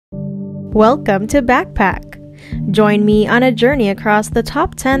Welcome to Backpack. Join me on a journey across the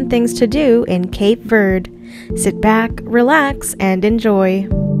top 10 things to do in Cape Verde. Sit back, relax, and enjoy.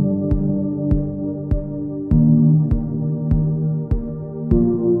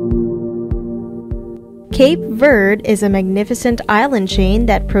 Cape Verde is a magnificent island chain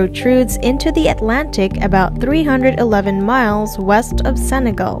that protrudes into the Atlantic about 311 miles west of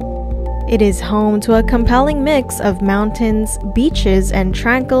Senegal. It is home to a compelling mix of mountains, beaches, and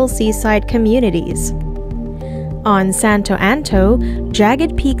tranquil seaside communities. On Santo Anto,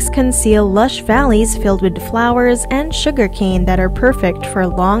 jagged peaks conceal lush valleys filled with flowers and sugarcane that are perfect for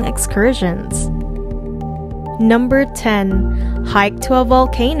long excursions. Number 10. Hike to a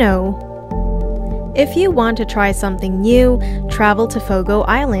volcano. If you want to try something new, travel to Fogo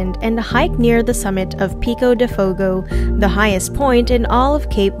Island and hike near the summit of Pico de Fogo, the highest point in all of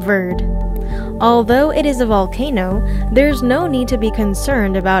Cape Verde. Although it is a volcano, there's no need to be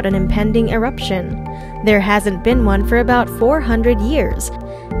concerned about an impending eruption. There hasn't been one for about 400 years,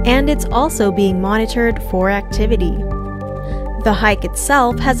 and it's also being monitored for activity. The hike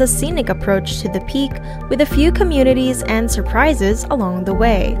itself has a scenic approach to the peak with a few communities and surprises along the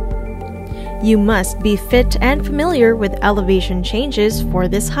way. You must be fit and familiar with elevation changes for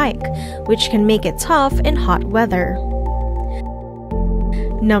this hike, which can make it tough in hot weather.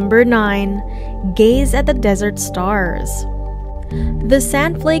 Number 9. Gaze at the desert stars. The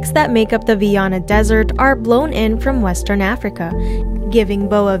sandflakes that make up the Viana Desert are blown in from Western Africa, giving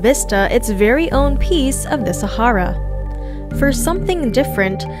Boa Vista its very own piece of the Sahara. For something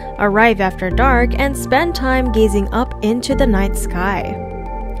different, arrive after dark and spend time gazing up into the night sky.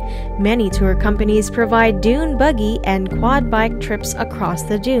 Many tour companies provide dune buggy and quad bike trips across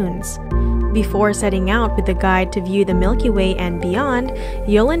the dunes. Before setting out with a guide to view the Milky Way and beyond,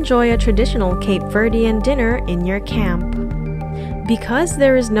 you'll enjoy a traditional Cape Verdean dinner in your camp. Because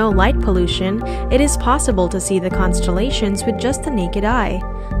there is no light pollution, it is possible to see the constellations with just the naked eye.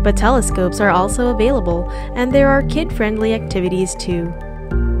 But telescopes are also available, and there are kid-friendly activities too.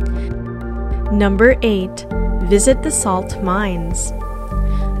 Number 8. Visit the salt mines.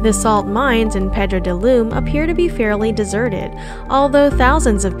 The salt mines in Pedra de Lume appear to be fairly deserted, although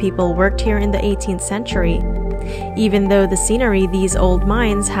thousands of people worked here in the 18th century. Even though the scenery these old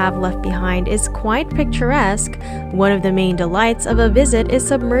mines have left behind is quite picturesque, one of the main delights of a visit is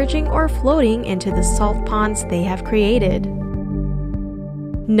submerging or floating into the salt ponds they have created.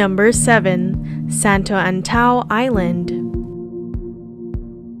 Number 7. Santo Antão Island.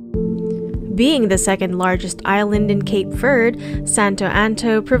 Being the second largest island in Cape Verde, Santo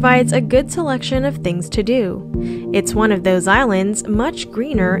Anto provides a good selection of things to do. It's one of those islands much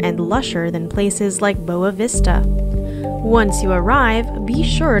greener and lusher than places like Boa Vista. Once you arrive, be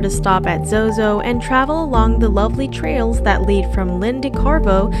sure to stop at Zozo and travel along the lovely trails that lead from Lin de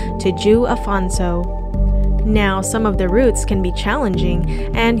Corvo to Ju Afonso. Now, some of the routes can be challenging,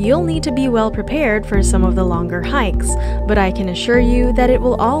 and you'll need to be well prepared for some of the longer hikes, but I can assure you that it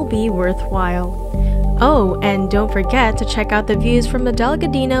will all be worthwhile. Oh, and don't forget to check out the views from the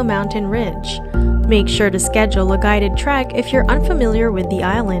Delgadino mountain ridge. Make sure to schedule a guided trek if you're unfamiliar with the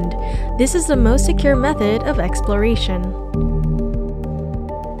island. This is the most secure method of exploration.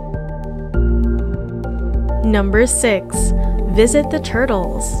 Number 6. Visit the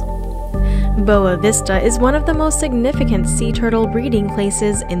turtles. Boa Vista is one of the most significant sea turtle breeding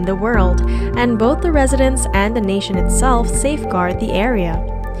places in the world, and both the residents and the nation itself safeguard the area.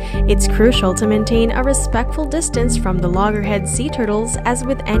 It's crucial to maintain a respectful distance from the loggerhead sea turtles as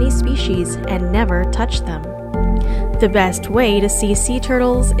with any species and never touch them. The best way to see sea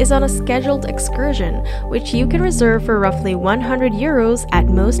turtles is on a scheduled excursion, which you can reserve for roughly €100 at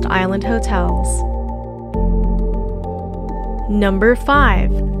most island hotels. Number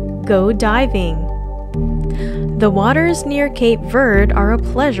 5. Go diving. The waters near Cape Verde are a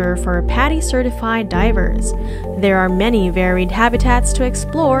pleasure for PADI-certified divers. There are many varied habitats to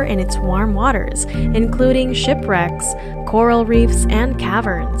explore in its warm waters, including shipwrecks, coral reefs, and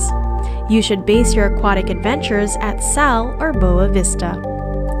caverns. You should base your aquatic adventures at Sal or Boa Vista.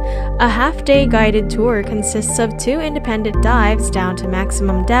 A half-day guided tour consists of 2 independent dives down to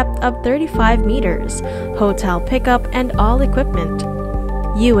maximum depth of 35 meters, hotel pickup, and all equipment.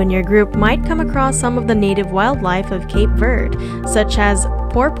 You and your group might come across some of the native wildlife of Cape Verde, such as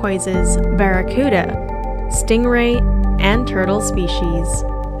porpoises, barracuda, stingray, and turtle species.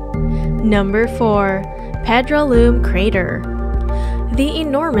 Number 4. Pedra Lume Crater. The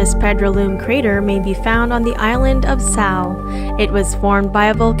enormous Pedra Lume crater may be found on the island of Sal. It was formed by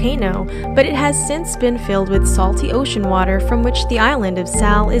a volcano, but it has since been filled with salty ocean water from which the island of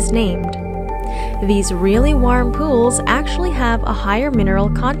Sal is named. These really warm pools actually have a higher mineral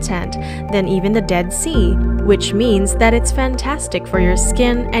content than even the Dead Sea, which means that it's fantastic for your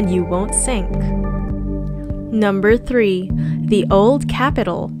skin and you won't sink. Number 3. The Old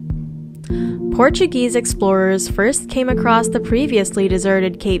Capital. Portuguese explorers first came across the previously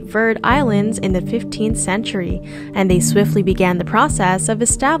deserted Cape Verde Islands in the 15th century, and they swiftly began the process of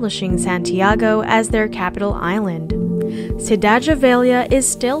establishing Santiago as their capital island. Cidade Velha is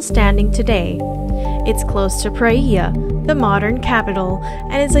still standing today. It's close to Praia, the modern capital,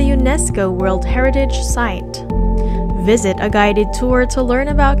 and is a UNESCO World Heritage Site. Visit a guided tour to learn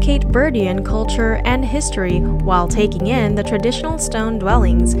about Cape Verdean culture and history while taking in the traditional stone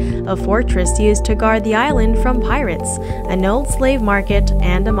dwellings, a fortress used to guard the island from pirates, an old slave market,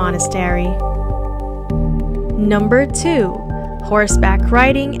 and a monastery. Number 2. Horseback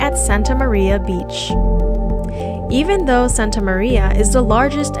riding at Santa Maria Beach. Even though Santa Maria is the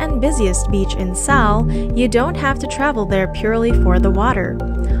largest and busiest beach in Sal, you don't have to travel there purely for the water.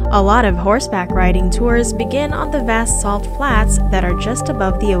 A lot of horseback riding tours begin on the vast salt flats that are just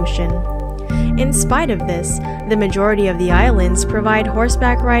above the ocean. In spite of this, the majority of the islands provide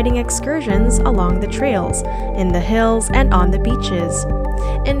horseback riding excursions along the trails, in the hills, and on the beaches.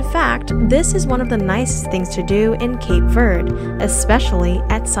 In fact, this is one of the nicest things to do in Cape Verde, especially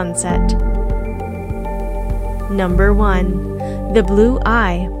at sunset. Number 1. The Blue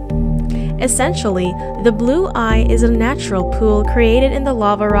Eye. Essentially, the Blue Eye is a natural pool created in the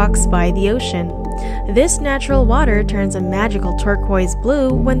lava rocks by the ocean. This natural water turns a magical turquoise blue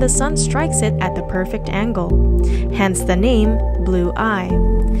when the sun strikes it at the perfect angle, hence the name Blue Eye.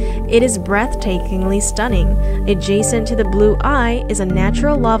 It is breathtakingly stunning. Adjacent to the Blue Eye is a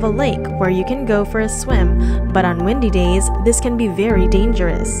natural lava lake where you can go for a swim, but on windy days, this can be very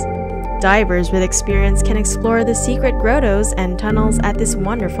dangerous. Divers with experience can explore the secret grottos and tunnels at this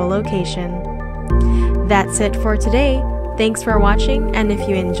wonderful location. That's it for today. Thanks for watching, and if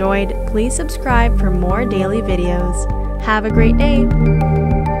you enjoyed, please subscribe for more daily videos. Have a great day!